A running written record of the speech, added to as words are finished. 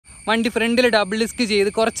വണ്ടി ഫ്രണ്ടിൽ double disk ചെയ്ത്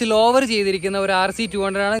കുറച്ച് ലോവർ ചെയ്തിരിക്കുന്ന ഒരു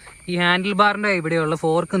RC200 ആണ്. ഈ ഹാൻഡിൽ ബാറിൻ്റെ ഇവിടെയുള്ള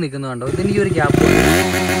ഫോർക്ക് നിൽക്കുന്നുണ്ടോ, ഇതിന് ഈ ഒരു ഗ്യാപ്പ്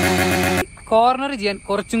കോർണർ ചെയ്യാൻ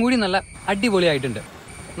കുറച്ചും കൂടി നല്ല അടിപൊളിയായിട്ടുണ്ട്.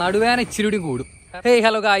 നടുവേന ഇച്ചിരി കൂടി കൂടും. Hey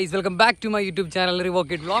hello guys, welcome back to my YouTube channel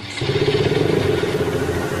റിവോക്കേറ്റ് vlogs.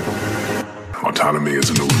 Autonomy is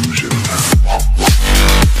an illusion.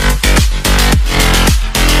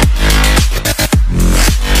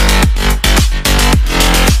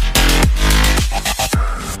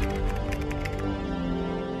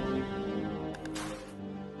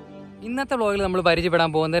 ഇന്നത്തെ വ്ലോഗിൽ നമ്മൾ പരിചയപ്പെടാൻ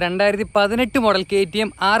പോകുന്നത് 2018 മോഡൽ KTM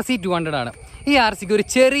RC200 ആണ്. ഈ RCക്ക് ഒരു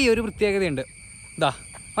ചെറിയൊരു പ്രത്യേകതയുണ്ട്. ഇതാ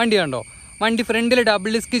വണ്ടി കണ്ടോ, വണ്ടി ഫ്രണ്ടിൽ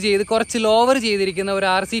ഡബിൾ ഡിസ്ക് ചെയ്ത് കുറച്ച് ലോവർ ചെയ്തിരിക്കുന്ന ഒരു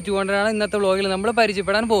RC200 ആണ് ഇന്നത്തെ വ്ലോഗിൽ നമ്മൾ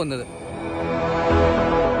പരിചയപ്പെടാൻ പോകുന്നത്.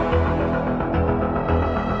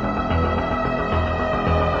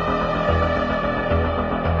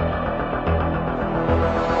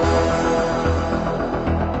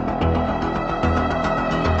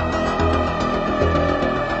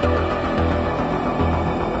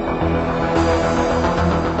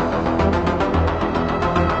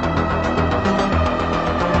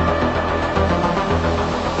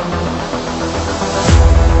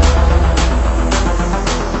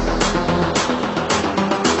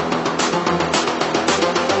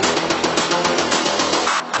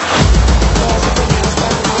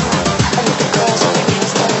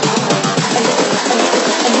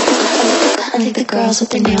 The girls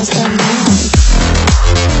with their nails done now.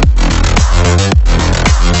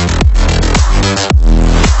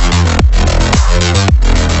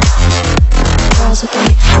 Girls with their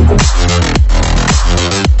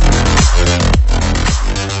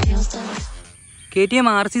nails done. KTM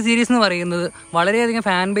RC series എന്ന് പറയുന്നത് വളരെയധികം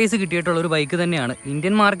ഫാൻ ബേസ് കിട്ടിയിട്ടുള്ള ഒരു ബൈക്ക് തന്നെയാണ്.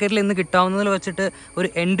 ഇന്ത്യൻ മാർക്കറ്റിൽ ഇന്ന് കിട്ടാവുന്നതിൽ വെച്ചിട്ട് ഒരു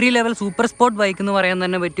entry level super sport bike എന്ന് പറയാൻ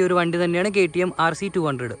തന്നെ പറ്റിയ ഒരു വണ്ടി തന്നെയാണ് KTM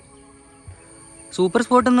RC200. സൂപ്പർ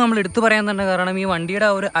സ്പോർട്ട് എന്ന് നമ്മൾ എടുത്തു പറയാൻ തന്നെ കാരണം ഈ വണ്ടിയുടെ ആ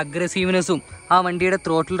ഒരു അഗ്രസീവ്നെസ്സും ആ വണ്ടിയുടെ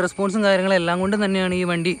ത്രോട്ടിൽ റെസ്പോൺസും കാര്യങ്ങളും എല്ലാം കൊണ്ട് തന്നെയാണ് ഈ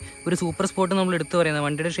വണ്ടി ഒരു സൂപ്പർ സ്പോർട്ട് നമ്മൾ എടുത്തു പറയുന്നത്.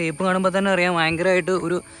 വണ്ടിയുടെ ഷേപ്പ് കാണുമ്പോൾ തന്നെ അറിയാം, ഭയങ്കരമായിട്ട്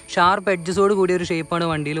ഒരു ഷാർപ്പ് എഡ്ജസോട് കൂടിയ ഒരു ഷേപ്പാണ്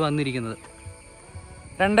വണ്ടിയിൽ വന്നിരിക്കുന്നത്.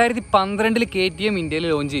 2012 KTM ഇന്ത്യയിൽ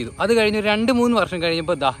ലോഞ്ച് ചെയ്തു. അത് കഴിഞ്ഞ് 2-3 വർഷം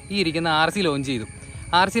കഴിഞ്ഞപ്പോൾ ഈ ഇരിക്കുന്ന RC ലോഞ്ച് ചെയ്തു.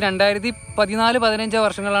 RC 2014-15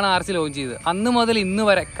 വർഷങ്ങളാണ് RC ലോഞ്ച് ചെയ്തത്. അന്ന് മുതൽ ഇന്ന്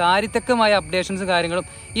വരെ കാര്യത്തക്കമായ അപ്ഡേഷൻസും കാര്യങ്ങളും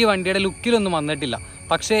ഈ വണ്ടിയുടെ ലുക്കിലൊന്നും വന്നിട്ടില്ല.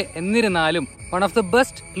 പക്ഷേ എന്നിരുന്നാലും one of the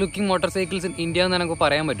best looking motor cycles in India എന്ന് നമുക്ക്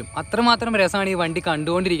പറയാൻ പറ്റും. അത്രമാത്രം രസമാണ് ഈ വണ്ടി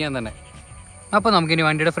കണ്ടുകൊണ്ടിരിക്കാൻ തന്നെ. അപ്പോൾ നമുക്കിനി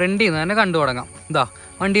വണ്ടിയുടെ ഫ്രണ്ടിൽ നിന്ന് തന്നെ കണ്ടു തുടങ്ങാം.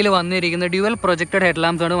 വണ്ടിയിൽ വന്നിരിക്കുന്ന ഡ്യുവൽ പ്രൊജക്റ്റഡ് ഹെഡ്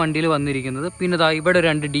ലാംപ്സ് ആണ് വണ്ടിയിൽ വന്നിരിക്കുന്നത്. പിന്നെ ഇവിടെ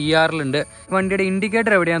 2 DRL-ഉണ്ട്. വണ്ടിയുടെ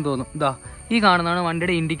ഇൻഡിക്കേറ്റർ എവിടെയാണെന്ന് തോന്നും. ഈ കാണുന്നതാണ്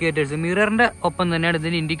വണ്ടിയുടെ ഇൻഡിക്കേറ്റേഴ്സ്. മിററിന്റെ ഒപ്പം തന്നെയാണ്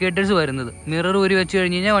ഇതിന്റെ ഇൻഡിക്കേറ്റേഴ്സ് വരുന്നത്. മിറർ ഊരി വെച്ച്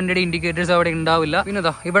കഴിഞ്ഞ് കഴിഞ്ഞാൽ വണ്ടിയുടെ ഇൻഡിക്കേറ്റേഴ്സ് അവിടെ ഉണ്ടാവില്ല. പിന്നെ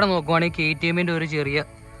ഇവിടെ നോക്കുവാണെങ്കിൽ KTM-ന്റെ ഒരു ചെറിയ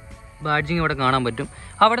ബാഡ്ജിങ് ഇവിടെ കാണാൻ പറ്റും.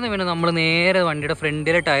 അവിടെ നിന്ന് പിന്നെ നമ്മൾ നേരെ വണ്ടിയുടെ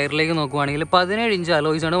ഫ്രണ്ടിലെ ടയറിലേക്ക് നോക്കുവാണെങ്കിൽ 17 ഇഞ്ച്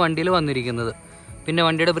അലോയ്സ് ആണ് വണ്ടിയിൽ വന്നിരിക്കുന്നത്. പിന്നെ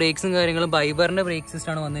വണ്ടിയുടെ ബ്രേക്സും കാര്യങ്ങളും ഫൈബറിന്റെ ബ്രേക്ക്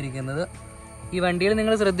സിസ്റ്റം ആണ് വന്നിരിക്കുന്നത്. ഈ വണ്ടിയിൽ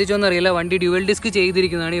നിങ്ങൾ ശ്രദ്ധിച്ചോന്നറിയില്ല, വണ്ടി ഡ്യുവൽ ഡിസ്ക്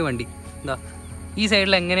ചെയ്തിരിക്കുന്നതാണ് ഈ വണ്ടി. ഈ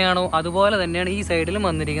സൈഡിൽ എങ്ങനെയാണോ അതുപോലെ തന്നെയാണ് ഈ സൈഡിലും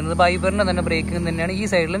വന്നിരിക്കുന്നത്. ഫൈബറിന്റെ തന്നെ ബ്രേക്കിംഗ് തന്നെയാണ് ഈ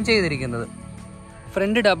സൈഡിലും ചെയ്തിരിക്കുന്നത്.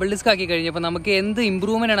 ഫ്രണ്ട് ഡബിൾ ഡിസ്ക് ആക്കി കഴിഞ്ഞപ്പോൾ നമുക്ക് എന്ത്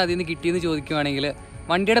ഇമ്പ്രൂവ്മെന്റ് ആണ് അതിൽ നിന്ന് കിട്ടിയെന്ന് ചോദിക്കുവാണെങ്കിൽ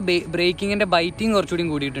വണ്ടിയുടെ ബ്രേക്കിങ്ങിൻ്റെ ബൈറ്റിങ് കുറച്ചുകൂടി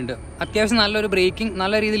കൂടിയിട്ടുണ്ട്. അത്യാവശ്യം നല്ലൊരു ബ്രേക്കിംഗ്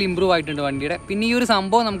നല്ല രീതിയിൽ ഇമ്പ്രൂവ് ആയിട്ടുണ്ട് വണ്ടിയുടെ. പിന്നെ ഈ ഒരു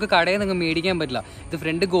സംഭവം നമുക്ക് കടയിൽ നിന്ന് മേടിക്കാൻ പറ്റില്ല. ഇത്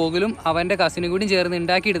ഫ്രണ്ട് ഗോകുലും അവൻ്റെ കസിനും കൂടി ചേർന്ന്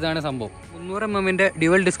ഉണ്ടാക്കിയെടുത്താണ് സംഭവം. 300 mm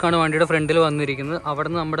ഡ്യുവൽ ഡിസ്ക്കാണ് വണ്ടിയുടെ ഫ്രണ്ടിൽ വന്നിരിക്കുന്നത്. അവിടെ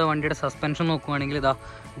നിന്ന് നമ്മുടെ വണ്ടിയുടെ സസ്പെൻഷൻ നോക്കുവാണെങ്കിൽ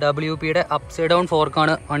WP-യുടെ അപ്സൈഡ് ഡൗൺ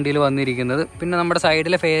ഫോർക്കാണ് വണ്ടിയിൽ വന്നിരിക്കുന്നത്. പിന്നെ നമ്മുടെ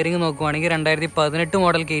സൈഡിലെ ഫെയറിംഗ് നോക്കുവാണെങ്കിൽ 2018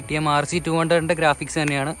 മോഡൽ KTM RC200-ന്റെ ഗ്രാഫിക്സ്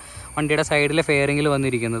തന്നെയാണ് വണ്ടിയുടെ സൈഡിലെ ഫെയറിങ്ങിൽ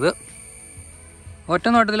വന്നിരിക്കുന്നത്. ഒറ്റ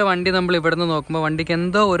നോട്ടത്തിൽ വണ്ടി നമ്മൾ ഇവിടെ നിന്ന് നോക്കുമ്പോൾ വണ്ടിക്ക്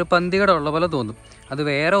എന്തോ ഒരു പന്തികട ഉള്ള പോലെ തോന്നും. അത്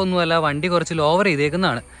വേറെ ഒന്നുമല്ല, വണ്ടി കുറച്ച് ലോവർ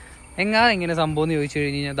ചെയ്തേക്കുന്നതാണ്. എങ്ങനെ സംഭവം എന്ന് ചോദിച്ചു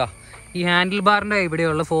കഴിഞ്ഞ് കഴിഞ്ഞാൽ ഈ ഹാൻഡിൽ ബാറിൻ്റെ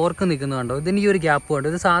ഇവിടെയുള്ള ഫോർക്ക് നിൽക്കുന്നുണ്ടോ, ഇതിന് ഈ ഒരു ഗ്യാപ്പ് കണ്ടോ.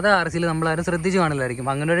 ഇത് സാധാ RC-ൽ നമ്മളാരും ശ്രദ്ധിച്ച് കാണില്ലായിരിക്കും.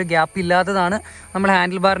 അങ്ങനെ ഒരു ഗ്യാപ്പ് ഇല്ലാത്തതാണ് നമ്മൾ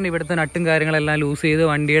ഹാൻഡിൽ ബാറിൻ്റെ ഇവിടുത്തെ നട്ടും കാര്യങ്ങളെല്ലാം ലൂസ് ചെയ്ത്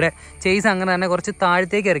വണ്ടിയുടെ ചെയ്സ് അങ്ങനെ തന്നെ കുറച്ച്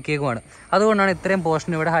താഴത്തേക്ക് ഇറക്കിയേക്കുവാണ്. അതുകൊണ്ടാണ് ഇത്രയും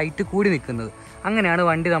പോർഷൻ ഇവിടെ ഹൈറ്റ് കൂടി നിൽക്കുന്നത്. അങ്ങനെയാണ്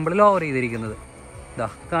വണ്ടി നമ്മൾ ലോവർ ചെയ്തിരിക്കുന്നത്.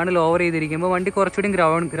 ലോവർ ചെയ്തിരിക്കുമ്പോൾ വണ്ടി കുറച്ചുകൂടി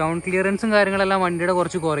ഗ്രൗണ്ട് ക്ലിയറൻസും കാര്യങ്ങളെല്ലാം വണ്ടിയുടെ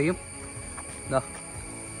കുറച്ച് കുറയും.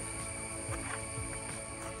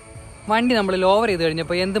 വണ്ടി നമ്മൾ ലോവർ ചെയ്ത്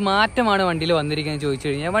കഴിഞ്ഞപ്പോൾ എന്ത് മാറ്റമാണ് വണ്ടിയിൽ വന്നിരിക്കുന്നത് ചോദിച്ചു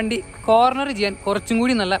കഴിഞ്ഞാൽ വണ്ടി കോർണർ ചെയ്യാൻ കുറച്ചും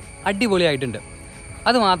കൂടി നല്ല അടിപൊളിയായിട്ടുണ്ട്.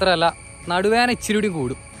 അത് മാത്രമല്ല നടുവേന ഇച്ചിരി കൂടി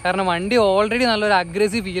കൂടും. കാരണം വണ്ടി ഓൾറെഡി നല്ലൊരു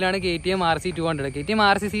അഗ്രസീവ് ഫീലാണ് KTM RC200. KTM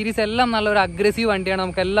RC series എല്ലാം നല്ലൊരു അഗ്രസീവ് വണ്ടിയാണ്,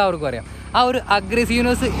 നമുക്ക് എല്ലാവർക്കും അറിയാം. ആ ഒരു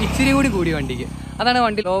അഗ്രസീവ്നെസ് ഇച്ചിരി കൂടി വണ്ടിക്ക്. അതാണ്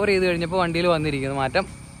വണ്ടി ലോവർ ചെയ്ത് കഴിഞ്ഞപ്പോൾ വണ്ടിയിൽ വന്നിരിക്കുന്നത് മാറ്റം.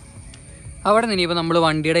 അവിടെ നിന്ന് ഇനിയിപ്പോൾ നമ്മൾ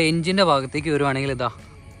വണ്ടിയുടെ എഞ്ചിൻ്റെ ഭാഗത്തേക്ക് വരുവാണെങ്കിൽ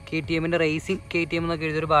KTM-ന്റെ റേസിംഗ് KTM എന്നൊക്കെ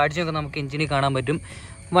എഴുതിയൊരു ബാഡ്ജൊക്കെ നമുക്ക് എഞ്ചിനിൽ കാണാൻ പറ്റും.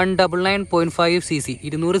 199.5 cc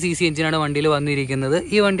 200 cc എഞ്ചിനാണ് വണ്ടിയിൽ വന്നിരിക്കുന്നത്.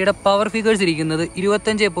 ഈ വണ്ടിയുടെ പവർ ഫിഗേഴ്സ് ഇരിക്കുന്നത്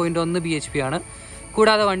 25.1 bhp ആണ്.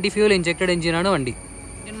 കൂടാതെ വണ്ടി ഫ്യൂൽ ഇഞ്ചക്റ്റഡ് എഞ്ചിനാണ് വണ്ടി.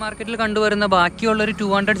 ഇന്ത്യൻ മാർക്കറ്റിൽ കണ്ടുവരുന്ന ബാക്കിയുള്ളൊരു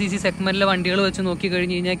 200cc സെഗ്മെൻറ്റിലെ വണ്ടികൾ വെച്ച്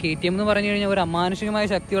നോക്കിക്കഴിഞ്ഞ് കഴിഞ്ഞാൽ KTM എന്ന് പറഞ്ഞു കഴിഞ്ഞാൽ ഒരു അമാനുഷികമായ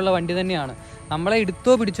ശക്തിയുള്ള വണ്ടി തന്നെയാണ്. നമ്മളെ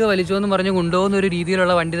എടുത്തോ പിടിച്ചോ വലിച്ചോ എന്ന് പറഞ്ഞ് കൊണ്ടുപോകുന്ന ഒരു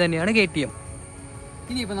രീതിയിലുള്ള വണ്ടി തന്നെയാണ് KTM.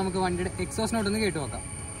 ഇനിയിപ്പോൾ നമുക്ക് വണ്ടിയുടെ എക്സോസ്റ്റ് നോട്ട് ഒന്ന് കേട്ട് നോക്കാം.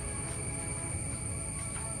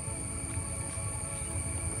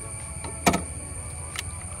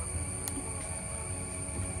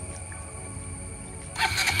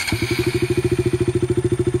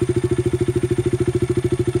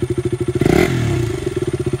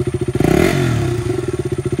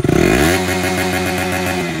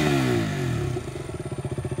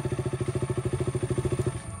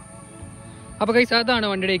 അപ്പോൾ ഗൈസ് അതാണ്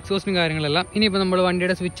വണ്ടിയുടെ എക്സോസ്റ്റും കാര്യങ്ങളെല്ലാം. ഇനിയിപ്പോൾ നമ്മൾ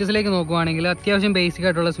വണ്ടിയുടെ സ്വിച്ചസിലേക്ക് നോക്കുവാണെങ്കിൽ അത്യാവശ്യം ബേസിക്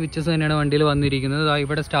ആയിട്ടുള്ള സ്വിച്ചസ് തന്നെയാണ് വണ്ടിയിൽ വന്നിരിക്കുന്നത്.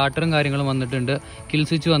 ഇവിടെ സ്റ്റാർട്ടറും കാര്യങ്ങളും വന്നിട്ടുണ്ട്, കിൽ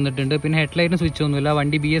സ്വിച്ച് വന്നിട്ടുണ്ട്, പിന്നെ ഹെഡ്ലൈറ്റിന് സ്വിച്ച് ഒന്നുമില്ല.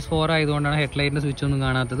 വണ്ടി BS4 ആയതുകൊണ്ടാണ് ഹെഡ്ലൈറ്റിൻ്റെ സ്വിച്ച് ഒന്നും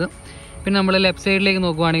കാണാത്തത്. പിന്നെ നമ്മൾ ലെഫ്റ്റ് സൈഡിലേക്ക്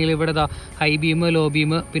നോക്കുവാണെങ്കിൽ ഇവിടെ ഹൈ ബീം, ലോ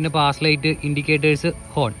ബീം, പിന്നെ പാസ് ലൈറ്റ്, ഇൻഡിക്കേറ്റേഴ്സ്,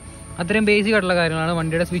 ഹോൺ, അത്രയും ബേസിക് ആയിട്ടുള്ള കാര്യങ്ങളാണ്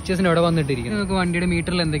വണ്ടിയുടെ സ്വിച്ചസിന് അവിടെ വന്നിട്ടിരിക്കുന്നത്. നമുക്ക് വണ്ടിയുടെ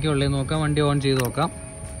മീറ്ററിൽ എന്തൊക്കെയുള്ളത് നോക്കാം. വണ്ടി ഓൺ ചെയ്ത് നോക്കാം.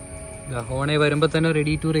 ഹോണേ വരുമ്പോൾ തന്നെ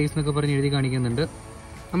റെഡി ടു റേസ് എന്നൊക്കെ പറഞ്ഞ് എഴുതി കാണിക്കുന്നുണ്ട്.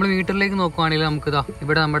 നമ്മൾ മീറ്ററിലേക്ക് നോക്കുവാണെങ്കിൽ നമുക്ക്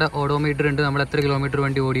ഇവിടെ നമ്മുടെ ഓഡോമീറ്റർ ഉണ്ട്, നമ്മൾ എത്ര കിലോമീറ്റർ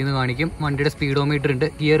വണ്ടി ഓടിയെന്ന് കാണിക്കും. വണ്ടിയുടെ സ്പീഡോമീറ്റർ ഉണ്ട്,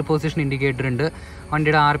 ഗിയർ പൊസിഷൻ ഇൻഡിക്കേറ്റർ ഉണ്ട്,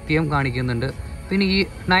 വണ്ടിയുടെ RPM കാണിക്കുന്നുണ്ട്. പിന്നെ ഈ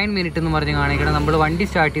 9 മിനിറ്റ് എന്ന് പറഞ്ഞ് കാണിക്കണം. നമ്മൾ വണ്ടി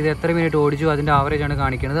സ്റ്റാർട്ട് ചെയ്ത് എത്ര മിനിറ്റ് ഓടിച്ചു അതിൻ്റെ ആവറേജ് ആണ്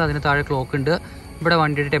കാണിക്കുന്നത്. അതിന് താഴെ ക്ലോക്ക് ഉണ്ട്. ഇവിടെ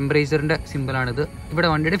വണ്ടിയുടെ ടെമ്പറേച്ചറിൻ്റെ സിമ്പിളാണിത്. ഇവിടെ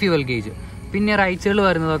വണ്ടിയുടെ ഫ്യൂവൽ ഗേജ്. പിന്നെ റൈറ്റ്സുകൾ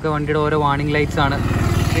വരുന്നതൊക്കെ വണ്ടിയുടെ ഓരോ വാർണിംഗ് ലൈറ്റ്സ് ആണ്.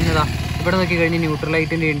 പിന്നെ ഇവിടെ നോക്കി കഴിഞ്ഞാൽ ന്യൂട്രൽ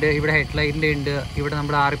ലൈറ്റിൻ്റെ ഉണ്ട്, ഇവിടെ ഹെഡ് ലൈറ്റിൻ്റെ ഉണ്ട്, ഇവിടെ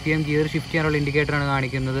നമ്മുടെ RPM ഗിയർ ഷിഫ്റ്റ് ചെയ്യാനുള്ള ഇൻഡിക്കേറ്ററാണ്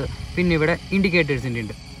കാണിക്കുന്നത്. പിന്നെ ഇവിടെ ഇൻഡിക്കേറ്റേഴ്സിൻ്റെ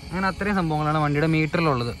ഉണ്ട്. അങ്ങനെ അത്രയും സംഭവങ്ങളാണ് വണ്ടിയുടെ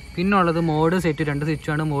മീറ്ററിലുള്ളത്. പിന്നെ ഉള്ളത് mode set, 2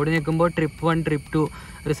 സ്വിച്ചാണ്. Mode ഞെക്കുമ്പോൾ trip 1, trip 2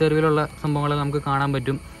 റിസർവിലുള്ള സംഭവങ്ങൾ നമുക്ക് കാണാൻ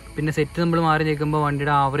പറ്റും. പിന്നെ സെറ്റ് നമ്മൾ മാറി ഞെക്കുമ്പോൾ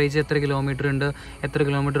വണ്ടിയുടെ ആവറേജ് എത്ര കിലോമീറ്റർ ഉണ്ട്, എത്ര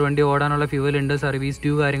കിലോമീറ്റർ വണ്ടി ഓടാനുള്ള ഫ്യൂവൽ ഉണ്ട്, സർവീസ്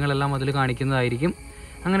ഡ്യൂ കാര്യങ്ങളെല്ലാം അതിൽ കാണിക്കുന്നതായിരിക്കും.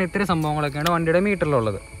 അങ്ങനെ ഇത്രയും സംഭവങ്ങളൊക്കെയാണ് വണ്ടിയുടെ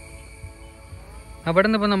മീറ്ററിലുള്ളത്. അവിടെ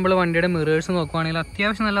നിന്ന് ഇപ്പോൾ നമ്മൾ വണ്ടിയുടെ മിറേഴ്സ് നോക്കുവാണെങ്കിൽ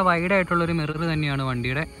അത്യാവശ്യം നല്ല വൈഡ് ആയിട്ടുള്ളൊരു മിറർ തന്നെയാണ്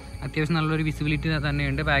വണ്ടിയുടെ. അത്യാവശ്യം നല്ലൊരു വിസിബിലിറ്റി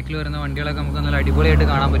തന്നെയുണ്ട്. ബാക്കിൽ വരുന്ന വണ്ടികളൊക്കെ നമുക്ക് നല്ല അടിപൊളിയായിട്ട്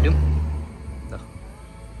കാണാൻ പറ്റും.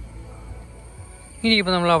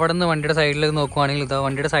 ഇനിയിപ്പോൾ നമ്മൾ അവിടെ നിന്ന് വണ്ടിയുടെ സൈഡിലേക്ക് നോക്കുവാണെങ്കിൽ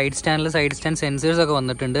വണ്ടിയുടെ സൈഡ് സ്റ്റാൻഡ് സെൻസേഴ്സ് ഒക്കെ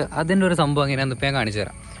വന്നിട്ടുണ്ട്. അതിൻ്റെ ഒരു സംഭവം എങ്ങനെയാണെന്ന് ഇപ്പോൾ ഞാൻ കാണിച്ചു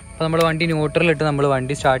തരാം. അപ്പോൾ നമ്മൾ വണ്ടി ന്യൂട്രലിട്ട് നമ്മൾ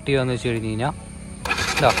വണ്ടി സ്റ്റാർട്ട് ചെയ്യുകയെന്ന് വെച്ച് കഴിഞ്ഞ് കഴിഞ്ഞാൽ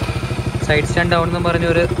സൈഡ് സ്റ്റാൻഡ് ഡൗൺ എന്ന്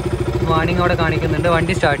പറഞ്ഞൊരു വാർണിംഗ് അവിടെ കാണിക്കുന്നുണ്ട്.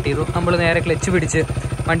 വണ്ടി സ്റ്റാർട്ട് ചെയ്തു. നമ്മൾ നേരെ ക്ലച്ച് പിടിച്ച്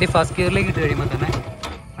വണ്ടി ഫസ്റ്റ് ഗിയറിലേക്ക് ഇട്ട് കഴിയുമ്പോൾ തന്നെ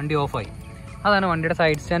വണ്ടി ഓഫായി. അതാണ് വണ്ടിയുടെ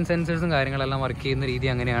സൈഡ് സ്റ്റാൻഡ് സെൻസേഴ്സും കാര്യങ്ങളെല്ലാം വർക്ക് ചെയ്യുന്ന രീതി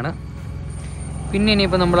അങ്ങനെയാണ്. പിന്നെ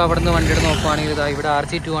ഇനിയിപ്പോൾ നമ്മൾ അവിടെ നിന്ന് വണ്ടിയുടെ നോക്കുവാണെങ്കിൽ ഇവിടെ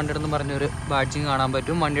RC200 എന്ന് പറഞ്ഞൊരു ബാഡ്ജിങ് കാണാൻ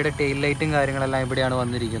പറ്റും. വണ്ടിയുടെ ടെയിൽ ലൈറ്റും കാര്യങ്ങളെല്ലാം ഇവിടെയാണ്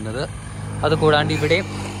വന്നിരിക്കുന്നത്. അതുകൂടാണ്ട് ഇവിടെ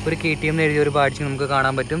ഒരു KTM എന്ന് എഴുതിയ ഒരു ബാഡ്ജിങ് നമുക്ക്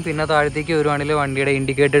കാണാൻ പറ്റും. പിന്നെ താഴത്തേക്ക് വരുവാണെങ്കിൽ വണ്ടിയുടെ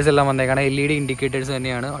ഇൻഡിക്കേറ്റേഴ്സ് എല്ലാം വന്നേക്കാണ്. LED ഇൻഡിക്കേറ്റേഴ്സ്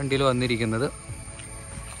തന്നെയാണ് വണ്ടിയിൽ വന്നിരിക്കുന്നത്.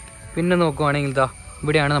 പിന്നെ നോക്കുവാണെങ്കിൽ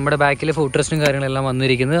ഇവിടെയാണ് നമ്മുടെ ബാക്കിൽ ഫുഡ് റെസ്റ്റും കാര്യങ്ങളെല്ലാം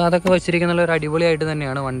വന്നിരിക്കുന്നത്. അതൊക്കെ വെച്ചിരിക്കുന്ന ഒരു അടിപൊളിയായിട്ട്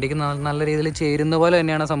തന്നെയാണ്. വണ്ടിക്ക് നല്ല രീതിയിൽ ചേരുന്ന പോലെ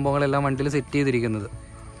തന്നെയാണ് സംഭവങ്ങളെല്ലാം വണ്ടിയിൽ സെറ്റ് ചെയ്തിരിക്കുന്നത്.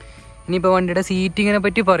 ഇനിയിപ്പോൾ വണ്ടിയുടെ സീറ്റിങ്ങിനെ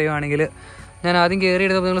പറ്റി പറയുവാണെങ്കിൽ ഞാൻ ആദ്യം കയറി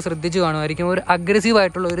എടുത്തപ്പോൾ നിങ്ങൾ ശ്രദ്ധിച്ച് കാണുമായിരിക്കും. ഒരു അഗ്രസീവ്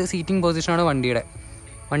ആയിട്ടുള്ള ഒരു സീറ്റിംഗ് പൊസിഷനാണ് വണ്ടിയുടെ.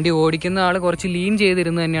 വണ്ടി ഓടിക്കുന്ന ആൾ കുറച്ച് ലീൻ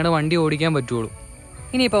ചെയ്തിരുന്ന് തന്നെയാണ് വണ്ടി ഓടിക്കാൻ പറ്റുള്ളൂ.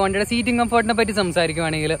 ഇനിയിപ്പോൾ വണ്ടിയുടെ സീറ്റിംഗ് കംഫർട്ടിനെ പറ്റി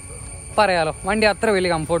സംസാരിക്കുവാണെങ്കിൽ പറയാലോ, വണ്ടി അത്ര വലിയ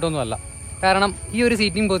കംഫർട്ടൊന്നും അല്ല. കാരണം ഈ ഒരു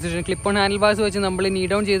seating position clip on handle bars വെച്ച് നമ്മൾ നീ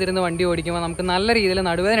ഡൗൺ ചെയ്തിരുന്ന വണ്ടി ഓടിക്കുമ്പോൾ നമുക്ക് നല്ല രീതിയിൽ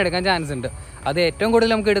നടുവേദന എടുക്കാൻ ചാൻസ് ഉണ്ട്. അത് ഏറ്റവും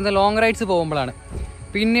കൂടുതൽ നമുക്ക് ഇടുന്ന ലോങ് റൈഡ്സ് പോകുമ്പോഴാണ്.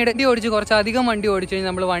 പിന്നീട് വണ്ടി ഓടിച്ച് കുറച്ചധികം വണ്ടി ഓടിച്ചു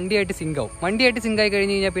കഴിഞ്ഞാൽ നമ്മൾ വണ്ടിയായിട്ട് സിങ്ക് ആവും. വണ്ടിയായിട്ട് സിങ്ക് ആയി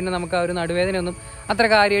കഴിഞ്ഞ് കഴിഞ്ഞാൽ പിന്നെ നമുക്ക് ആ ഒരു നടുവേദനയൊന്നും അത്ര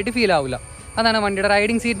കാര്യമായിട്ട് ഫീൽ ആവില്ല. അതാണ് വണ്ടിയുടെ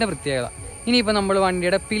റൈഡിങ് സീറ്റിൻ്റെ പ്രത്യേകത. ഇനിയിപ്പോൾ നമ്മൾ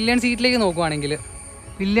വണ്ടിയുടെ പില്ലിയൻ സീറ്റിലേക്ക് നോക്കുവാണെങ്കിൽ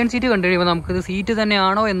പില്ലിയൻ സീറ്റ് കണ്ടു കഴിയുമ്പോൾ നമുക്കിത് സീറ്റ്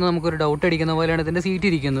തന്നെയാണോ എന്ന് നമുക്കൊരു ഡൗട്ട് അടിക്കുന്ന പോലെയാണ് ഇതിൻ്റെ സീറ്റ്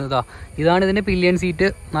ഇരിക്കുന്നത്. ഇതാണ് ഇതിൻ്റെ പില്ലിയൻ സീറ്റ്.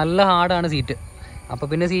 നല്ല ഹാർഡാണ് സീറ്റ്. അപ്പോൾ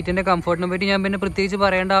പിന്നെ സീറ്റിൻ്റെ കംഫർട്ടിനെ പറ്റി ഞാൻ പിന്നെ പ്രത്യേകിച്ച്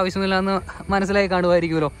പറയേണ്ട ആവശ്യമില്ല എന്ന് മനസ്സിലായി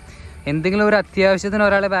കാണുമായിരിക്കുമല്ലോ. എന്തെങ്കിലും ഒരു അത്യാവശ്യത്തിന്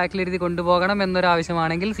ഒരാളെ ബാക്കിലിരുത്തി കൊണ്ടുപോകണം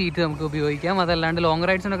എന്നൊരാവശ്യമാണെങ്കിൽ സീറ്റ് നമുക്ക് ഉപയോഗിക്കാം. അതല്ലാണ്ട് ലോങ്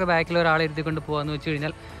റൈഡ്സിനൊക്കെ ബാക്കിൽ ഒരാളെ ഇരുത്തി കൊണ്ട് പോകാമെന്ന് വെച്ച്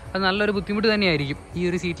കഴിഞ്ഞാൽ അത് നല്ലൊരു ബുദ്ധിമുട്ട് തന്നെയായിരിക്കും ഈ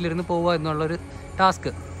ഒരു സീറ്റിലിരുന്ന് പോവുക എന്നുള്ളൊരു ടാസ്ക്.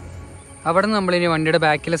 അവിടെ നിന്ന് നമ്മളിനി വണ്ടിയുടെ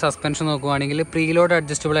ബാക്കിലെ സസ്പെൻഷൻ നോക്കുവാണെങ്കിൽ പ്രീലോഡ്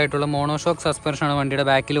അഡ്ജസ്റ്റബിൾ ആയിട്ടുള്ള മോണോഷോക്ക് സസ്പെൻഷനാണ് വണ്ടിയുടെ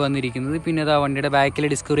ബാക്കിൽ വന്നിരിക്കുന്നത്. പിന്നെ വണ്ടിയുടെ ബാക്കിലെ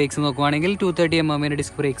ഡിസ്ക് ബ്രേക്സ് നോക്കുവാണെങ്കിൽ 230mm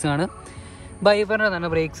ഡിസ്ക് ബ്രേക്സ് ആണ്. ബൈബറിൻ്റെ തന്നെ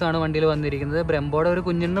ബ്രേക്സ് ആണ് വണ്ടിയിൽ വന്നിരിക്കുന്നത്. ബ്രംബോയുടെ ഒരു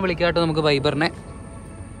കുഞ്ഞിനെ വിളിക്കാട്ടോ നമുക്ക് ബൈബറിനെ.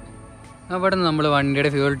 അവിടെ നിന്ന് നമ്മൾ വണ്ടിയുടെ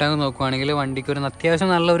ഫ്യൂൽ ടാങ്ക് നോക്കുവാണെങ്കിൽ വണ്ടിക്ക് ഒരു അത്യാവശ്യം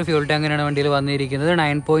നല്ലൊരു ഫ്യൂൽ ടാങ്കിനാണ് വണ്ടിയിൽ വന്നിരിക്കുന്നത്.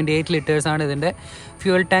 9.8 ലിറ്റേഴ്സാണ് ഇതിൻ്റെ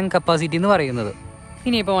ഫ്യൂൽ ടാങ്ക് കപ്പാസിറ്റി എന്ന് പറയുന്നത്.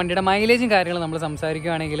 ഇനിയിപ്പോൾ വണ്ടിയുടെ മൈലേജും കാര്യങ്ങളും നമ്മൾ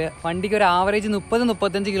സംസാരിക്കുകയാണെങ്കിൽ വണ്ടിക്ക് ഒരു ആവറേജ്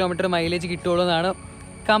 30-35 കിലോമീറ്റർ മൈലേജ് കിട്ടുള്ളൂ എന്നാണ്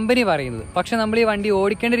കമ്പനി പറയുന്നത്. പക്ഷേ നമ്മൾ ഈ വണ്ടി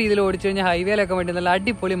ഓടിക്കേണ്ട രീതിയിൽ ഓടിച്ചു കഴിഞ്ഞാൽ ഹൈവേയിലൊക്കെ വേണ്ടി നല്ല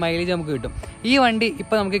അടിപൊളി മൈലേജ് നമുക്ക് കിട്ടും. ഈ വണ്ടി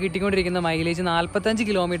ഇപ്പോൾ നമുക്ക് കിട്ടിക്കൊണ്ടിരിക്കുന്ന മൈലേജ് 45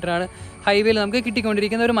 കിലോമീറ്ററാണ് ഹൈവേയിൽ നമുക്ക്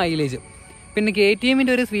കിട്ടിക്കൊണ്ടിരിക്കുന്ന ഒരു മൈലേജ്. പിന്നെ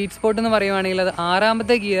KTMൻ്റെ ഒരു സ്വീറ്റ് സ്പോട്ട് എന്ന് പറയുവാണെങ്കിൽ അത്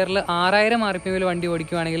 6ാമത്തെ ഗിയറിൽ 6000 RPM വണ്ടി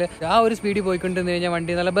ഓടിക്കുകയാണെങ്കിൽ ആ ഒരു സ്പീഡിൽ പോയിക്കൊണ്ടിരുന്ന് കഴിഞ്ഞാൽ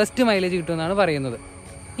വണ്ടി നല്ല ബെസ്റ്റ് മൈലേജ് കിട്ടുമെന്നാണ് പറയുന്നത്.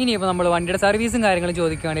 ഇനിയിപ്പോൾ നമ്മൾ വണ്ടിയുടെ സർവീസും കാര്യങ്ങളും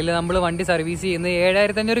ചോദിക്കുകയാണെങ്കിൽ നമ്മൾ വണ്ടി സർവീസ് ചെയ്യുന്നത്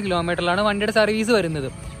 7500 കിലോമീറ്ററിലാണ് വണ്ടിയുടെ സർവീസ് വരുന്നത്.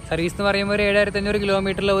 സർവീസ് എന്ന് പറയുമ്പോൾ ഒരു 7500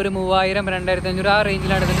 കിലോമീറ്ററിൽ ഒരു 3000 2500 ആ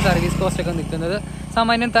റേഞ്ചിലാണ് ഇതിൻ്റെ സർവീസ് കോസ്റ്റ് ഒക്കെ നിൽക്കുന്നത്.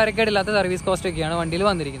 സാമാന്യം തരക്കേടില്ലാത്ത സർവീസ് കോസ്റ്റ് ഒക്കെയാണ് വണ്ടിയിൽ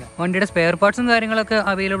വന്നിരിക്കുന്നത്. വണ്ടിയുടെ സ്പെയർ പാർട്സും കാര്യങ്ങളൊക്കെ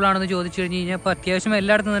അവൈലബിൾ ആണെന്ന് ചോദിച്ചു കഴിഞ്ഞ് കഴിഞ്ഞാൽ ഇപ്പോൾ അത്യാവശ്യം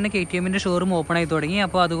എല്ലായിടത്തും തന്നെ KTMന്റെ ഷോറൂം ഓപ്പൺ ആയി തുടങ്ങി.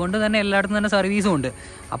 അപ്പോൾ അതുകൊണ്ട് തന്നെ എല്ലായിടത്തും തന്നെ സർവീസും ഉണ്ട്.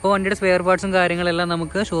 അപ്പോൾ വണ്ടിയുടെ സ്പെയർ പാർട്സും കാര്യങ്ങളെല്ലാം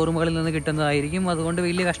നമുക്ക് ഷോറൂമുകളിൽ നിന്ന് കിട്ടുന്നതായിരിക്കും. അതുകൊണ്ട്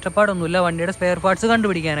വലിയ കഷ്ടപ്പാടൊന്നുമില്ല വണ്ടിയുടെ സ്പെയർ പാർട്സ്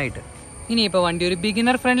കണ്ടുപിടിക്കാനായിട്ട്. ഇനിയിപ്പോൾ വണ്ടി ഒരു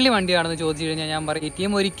ബിഗിനർ ഫ്രണ്ട്ലി വണ്ടിയാണെന്ന് ചോദിച്ചു കഴിഞ്ഞാൽ ഞാൻ പറയും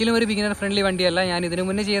KTM ഒരിക്കലും ഒരു ബിഗിനർ ഫ്രണ്ട്ലി വണ്ടിയല്ല. ഞാൻ ഇതിനു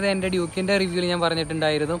മുന്നേ ചെയ്ത എൻ്റെ ഡ്യൂക്കിൻ്റെ റിവ്യൂവിൽ ഞാൻ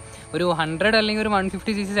പറഞ്ഞിട്ടുണ്ടായിരുന്നു, ഒരു 100 അല്ലെങ്കിൽ ഒരു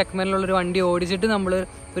 150cc സെഗ്മെൻറ്റിലുള്ളൊരു വണ്ടി ഓടിച്ചിട്ട് നമ്മൾ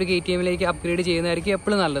ഒരു KTMലേക്ക് അപ്ഗ്രേഡ് ചെയ്യുന്നതായിരിക്കും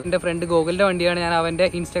എപ്പോഴും നല്ലത്. എൻ്റെ ഫ്രണ്ട് ഗോകുലിൻ്റെ വണ്ടിയാണ്. ഞാൻ അവൻ്റെ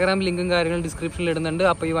ഇൻസ്റ്റാഗ്രാം ലിങ്കും കാര്യങ്ങളും ഡിസ്ക്രിപ്ഷനിൽ ഇടുന്നുണ്ട്.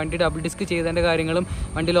 അപ്പോൾ ഈ വണ്ടി ഡബിൾ ഡിസ്ക് ചെയ്തതിൻ്റെ കാര്യങ്ങളും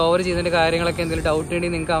വണ്ടിയിൽ ഓവർ ചെയ്തതിൻ്റെ കാര്യങ്ങളൊക്കെ എന്തെങ്കിലും ഡൗട്ട്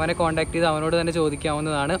ഉണ്ടെങ്കിൽ നിങ്ങൾക്ക് അവനെ കോൺടാക്ട് ചെയ്ത് അവനോട് തന്നെ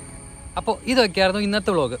ചോദിക്കാവുന്നതാണ്. അപ്പോൾ ഇതൊക്കെയായിരുന്നു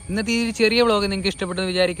ഇന്നത്തെ വ്ളോഗ്. ഇന്നത്തെ ഈ ചെറിയ വ്ളോഗ് നിങ്ങൾക്ക്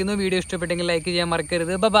ഇഷ്ടപ്പെട്ടെന്ന് വിചാരിക്കുന്നു. വീഡിയോ ഇഷ്ടപ്പെട്ടെങ്കിൽ ലൈക്ക് ചെയ്യാൻ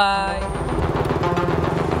മറക്കരുത്. By.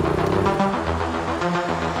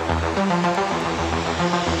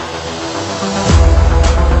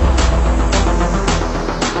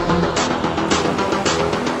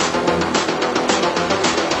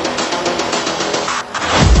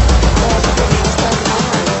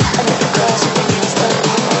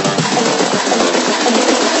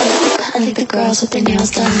 I think the girls with their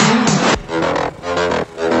nails done now.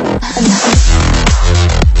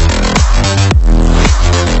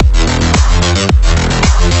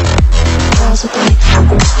 Girls with their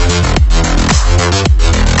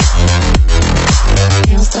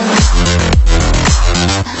nails done.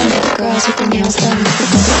 I think the girls with their nails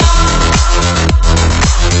done.